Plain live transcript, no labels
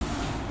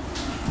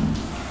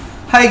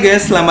Hai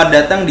guys, selamat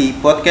datang di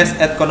podcast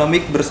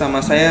Economic bersama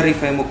saya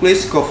Rifai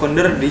Muklis,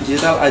 co-founder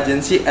digital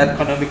agency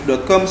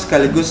economic.com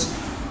sekaligus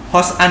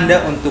host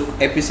Anda untuk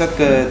episode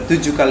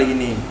ke-7 kali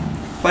ini.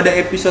 Pada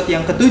episode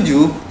yang ke-7,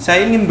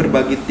 saya ingin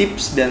berbagi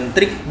tips dan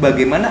trik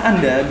bagaimana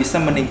Anda bisa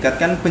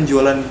meningkatkan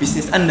penjualan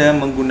bisnis Anda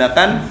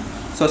menggunakan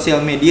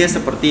sosial media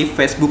seperti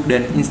Facebook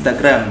dan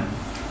Instagram.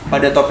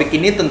 Pada topik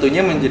ini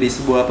tentunya menjadi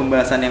sebuah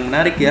pembahasan yang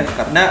menarik ya,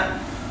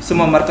 karena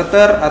semua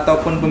marketer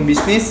ataupun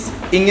pembisnis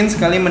ingin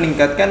sekali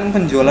meningkatkan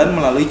penjualan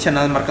melalui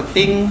channel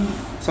marketing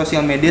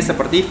sosial media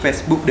seperti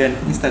Facebook dan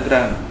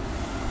Instagram.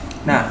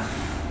 Nah,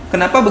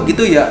 kenapa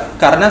begitu ya?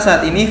 Karena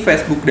saat ini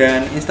Facebook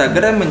dan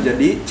Instagram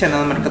menjadi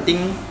channel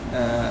marketing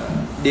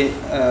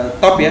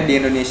top ya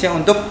di Indonesia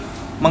untuk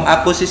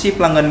mengakuisisi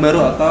pelanggan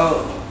baru,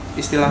 atau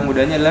istilah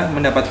mudahnya adalah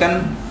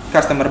mendapatkan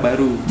customer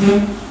baru.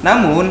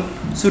 Namun,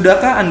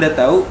 sudahkah Anda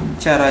tahu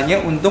caranya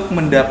untuk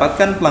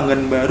mendapatkan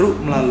pelanggan baru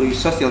melalui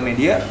sosial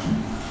media?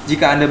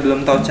 Jika Anda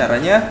belum tahu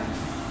caranya,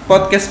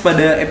 podcast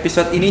pada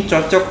episode ini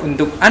cocok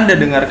untuk Anda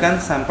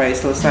dengarkan sampai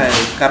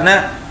selesai,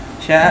 karena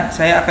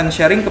saya akan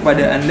sharing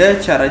kepada Anda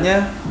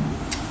caranya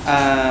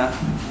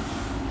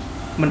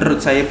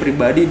menurut saya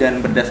pribadi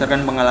dan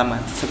berdasarkan pengalaman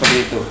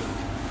seperti itu.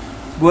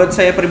 Buat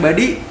saya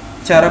pribadi,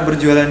 cara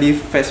berjualan di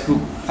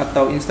Facebook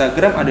atau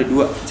Instagram ada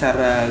dua,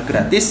 cara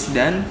gratis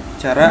dan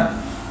cara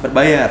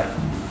berbayar.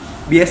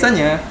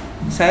 Biasanya,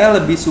 saya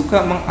lebih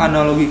suka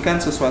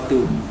menganalogikan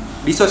sesuatu.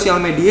 Di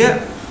sosial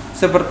media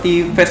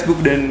seperti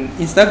Facebook dan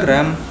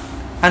Instagram,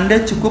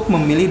 Anda cukup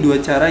memilih dua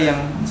cara yang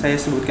saya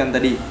sebutkan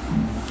tadi.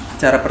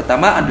 Cara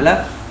pertama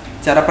adalah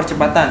cara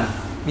percepatan.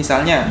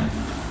 Misalnya,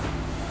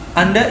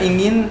 Anda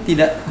ingin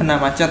tidak kena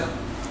macet,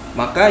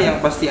 maka yang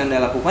pasti Anda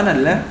lakukan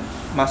adalah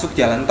masuk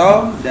jalan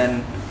tol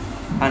dan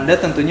Anda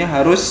tentunya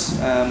harus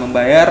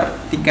membayar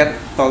tiket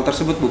tol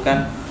tersebut,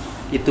 bukan?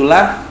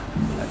 Itulah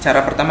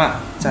cara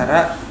pertama,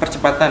 cara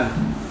percepatan.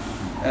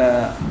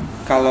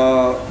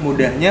 Kalau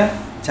mudahnya,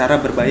 cara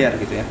berbayar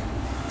gitu ya.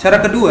 Cara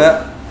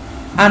kedua,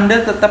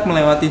 Anda tetap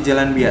melewati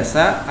jalan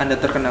biasa, Anda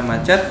terkena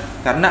macet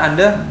karena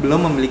Anda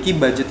belum memiliki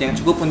budget yang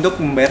cukup untuk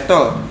membayar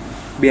tol.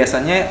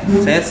 Biasanya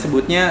saya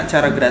sebutnya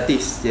cara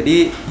gratis.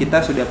 Jadi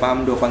kita sudah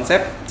paham dua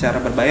konsep,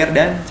 cara berbayar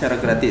dan cara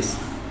gratis.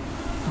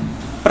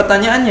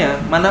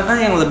 Pertanyaannya, manakah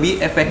yang lebih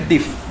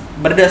efektif?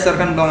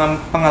 Berdasarkan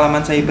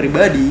pengalaman saya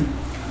pribadi,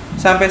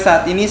 sampai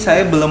saat ini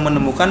saya belum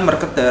menemukan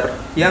marketer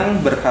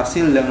yang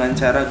berhasil dengan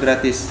cara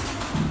gratis.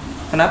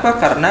 Kenapa?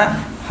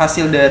 Karena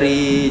hasil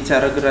dari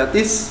cara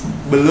gratis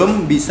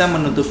belum bisa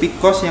menutupi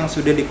cost yang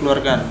sudah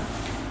dikeluarkan.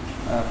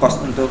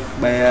 Cost untuk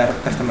bayar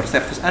customer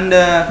service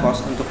Anda,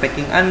 cost untuk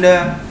packing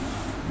Anda.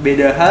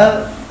 Beda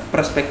hal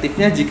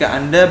perspektifnya jika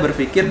Anda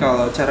berpikir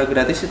kalau cara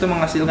gratis itu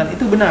menghasilkan.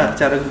 Itu benar,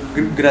 cara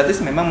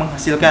gratis memang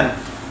menghasilkan.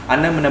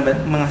 Anda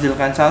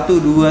menghasilkan 1,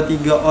 2,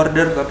 3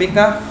 order,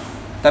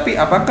 tapi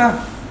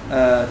apakah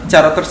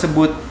cara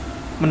tersebut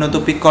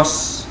menutupi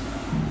cost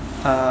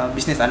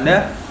bisnis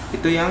Anda?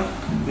 Itu yang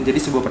menjadi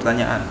sebuah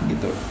pertanyaan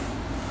gitu.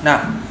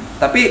 Nah,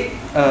 tapi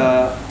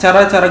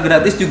cara-cara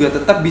gratis juga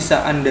tetap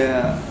bisa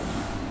Anda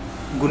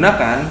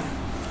gunakan,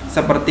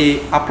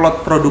 seperti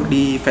upload produk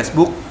di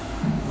Facebook,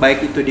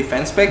 baik itu di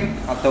fanspage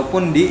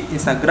ataupun di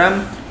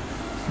Instagram.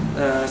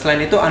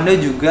 Selain itu, Anda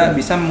juga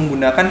bisa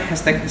menggunakan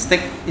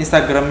hashtag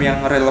Instagram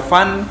yang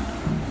relevan,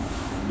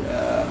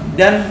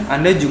 dan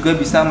Anda juga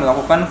bisa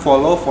melakukan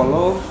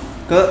follow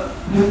ke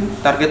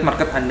target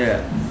market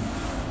Anda.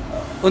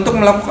 Untuk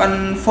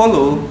melakukan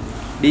follow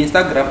di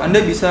Instagram,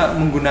 Anda bisa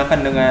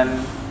menggunakan dengan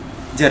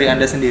jari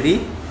Anda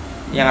sendiri,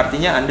 yang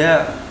artinya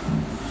Anda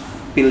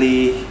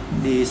pilih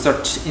di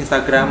search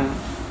Instagram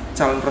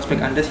calon prospek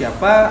Anda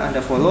siapa,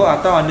 Anda follow,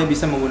 atau Anda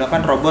bisa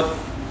menggunakan robot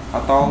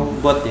atau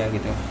bot ya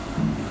gitu.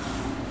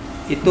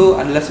 Itu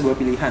adalah sebuah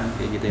pilihan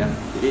kayak gitu ya.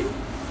 Jadi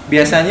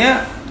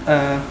biasanya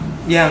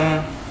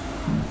yang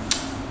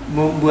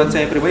buat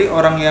saya pribadi,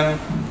 orang yang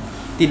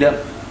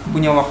tidak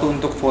punya waktu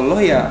untuk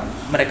follow ya,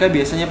 mereka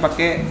biasanya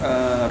pakai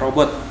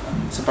robot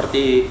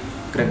seperti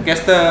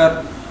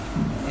Grabcaster,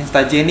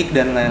 Instagenic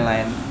dan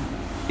lain-lain.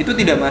 Itu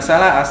tidak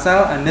masalah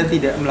asal Anda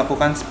tidak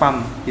melakukan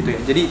spam gitu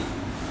ya. Jadi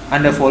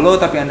Anda follow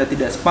tapi Anda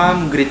tidak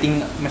spam,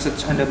 greeting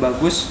message Anda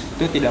bagus,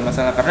 itu tidak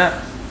masalah, karena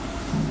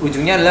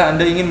ujungnya adalah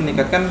Anda ingin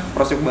meningkatkan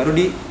prospek baru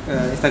di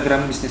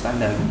Instagram bisnis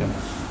Anda gitu.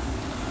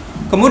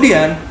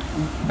 Kemudian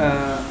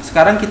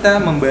sekarang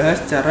kita membahas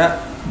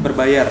cara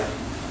berbayar.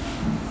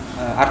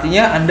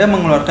 Artinya Anda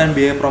mengeluarkan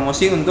biaya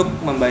promosi untuk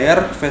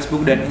membayar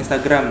Facebook dan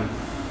Instagram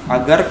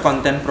agar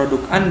konten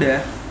produk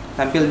Anda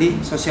tampil di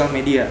sosial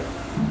media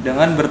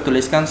dengan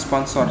bertuliskan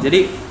sponsor.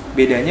 Jadi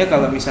bedanya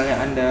kalau misalnya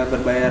Anda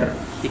berbayar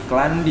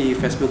iklan di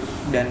Facebook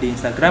dan di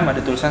Instagram ada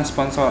tulisan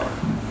sponsor.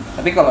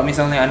 Tapi kalau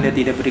misalnya Anda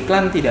tidak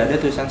beriklan, tidak ada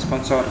tulisan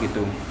sponsor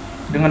gitu.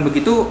 Dengan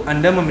begitu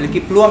Anda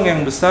memiliki peluang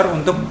yang besar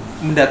untuk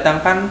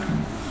mendatangkan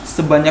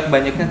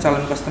sebanyak-banyaknya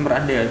calon customer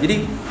Anda.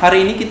 Jadi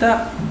hari ini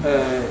kita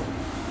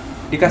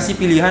dikasih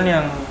pilihan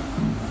yang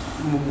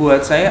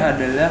buat saya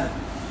adalah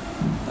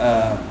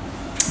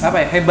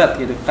hebat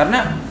gitu.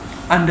 Karena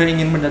Anda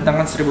ingin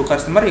mendatangkan 1000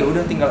 customer, ya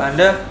udah tinggal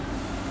Anda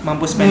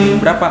mampu spending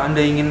berapa,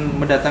 Anda ingin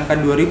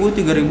mendatangkan 2.000,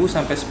 3.000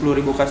 sampai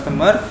 10.000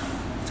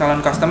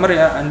 calon customer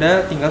ya,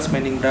 Anda tinggal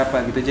spending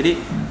berapa gitu. Jadi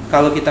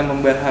kalau kita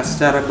membahas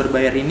cara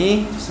berbayar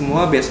ini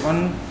semua based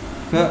on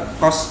ke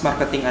cost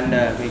marketing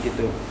Anda kayak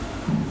gitu.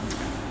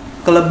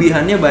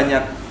 Kelebihannya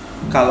banyak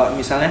kalau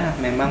misalnya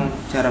memang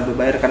cara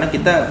berbayar, karena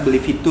kita beli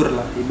fitur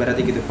lah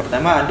ibaratnya gitu.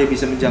 Pertama, Anda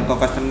bisa menjangkau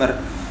customer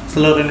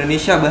seluruh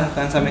Indonesia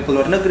bahkan sampai ke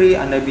luar negeri.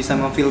 Anda bisa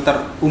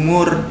memfilter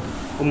umur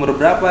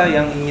berapa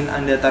yang ingin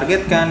Anda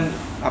targetkan,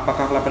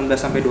 apakah 18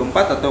 sampai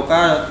 24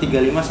 ataukah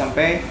 35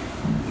 sampai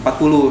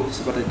 40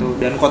 seperti itu,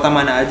 dan kota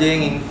mana aja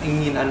yang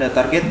ingin Anda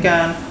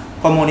targetkan,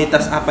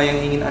 komunitas apa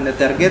yang ingin Anda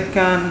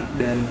targetkan,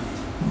 dan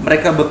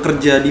mereka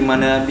bekerja di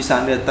mana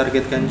bisa Anda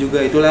targetkan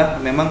juga.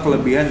 Itulah memang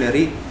kelebihan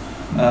dari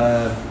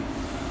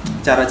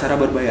cara-cara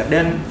berbayar.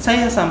 Dan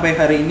saya sampai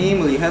hari ini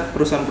melihat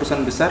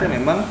perusahaan-perusahaan besar yang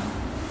memang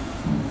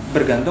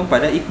bergantung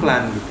pada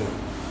iklan gitu,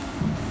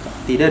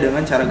 tidak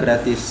dengan cara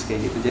gratis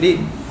kayak gitu. Jadi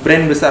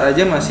brand besar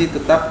aja masih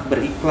tetap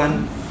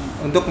beriklan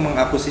untuk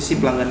mengakuisisi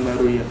pelanggan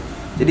baru ya.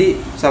 Jadi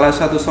salah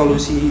satu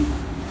solusi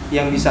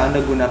yang bisa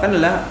Anda gunakan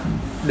adalah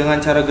dengan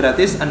cara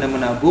gratis Anda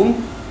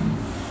menabung.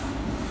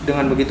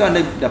 Dengan begitu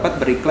Anda dapat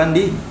beriklan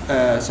di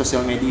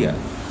sosial media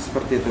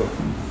seperti itu.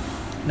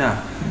 Nah,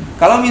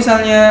 kalau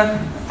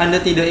misalnya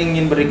Anda tidak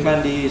ingin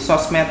beriklan di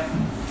sosmed,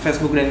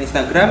 Facebook dan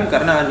Instagram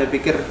karena Anda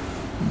pikir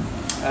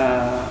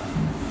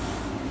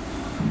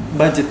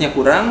budgetnya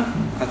kurang,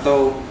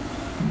 atau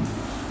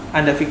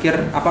Anda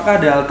pikir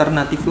apakah ada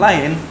alternatif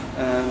lain,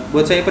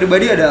 buat saya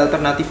pribadi ada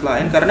alternatif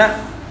lain,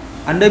 karena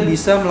Anda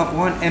bisa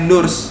melakukan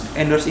endorse.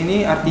 Endorse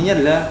ini artinya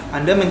adalah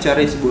Anda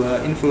mencari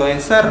sebuah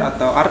influencer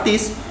atau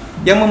artis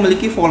yang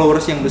memiliki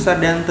followers yang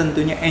besar dan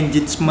tentunya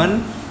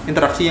engagement,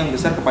 interaksi yang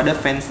besar kepada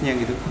fansnya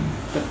gitu.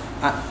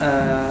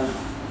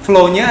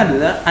 Flow-nya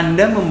adalah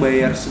Anda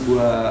membayar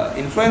sebuah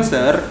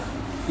influencer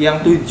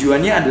yang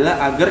tujuannya adalah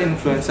agar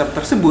influencer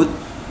tersebut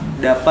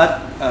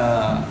dapat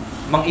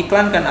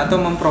mengiklankan atau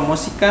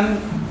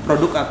mempromosikan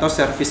produk atau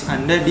service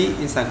Anda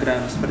di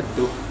Instagram seperti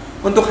itu.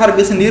 Untuk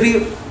harga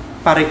sendiri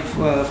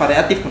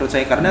variatif menurut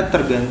saya, karena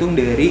tergantung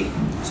dari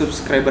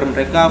subscriber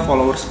mereka,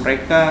 followers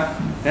mereka,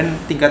 dan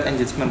tingkat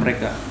engagement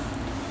mereka.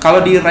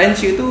 Kalau di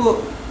range itu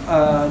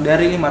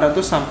dari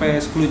 500 sampai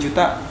 10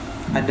 juta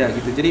ada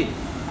gitu.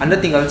 Jadi Anda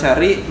tinggal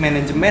cari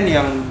manajemen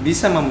yang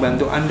bisa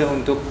membantu Anda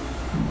untuk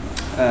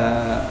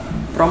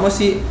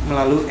promosi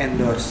melalui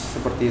endorse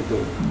seperti itu.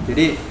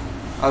 Jadi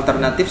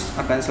alternatif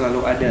akan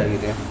selalu ada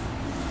gitu ya.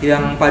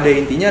 Yang pada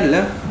intinya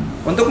adalah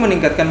untuk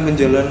meningkatkan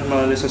penjualan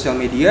melalui sosial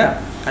media,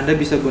 Anda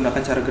bisa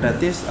gunakan cara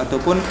gratis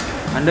ataupun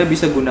Anda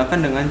bisa gunakan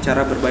dengan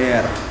cara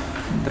berbayar.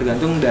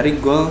 Tergantung dari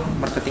goal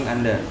marketing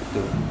Anda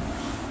gitu.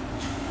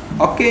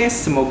 Oke,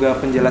 semoga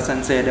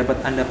penjelasan saya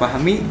dapat Anda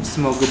pahami,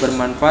 semoga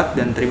bermanfaat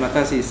dan terima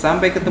kasih.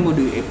 Sampai ketemu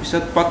di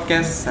episode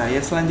podcast saya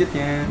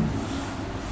selanjutnya.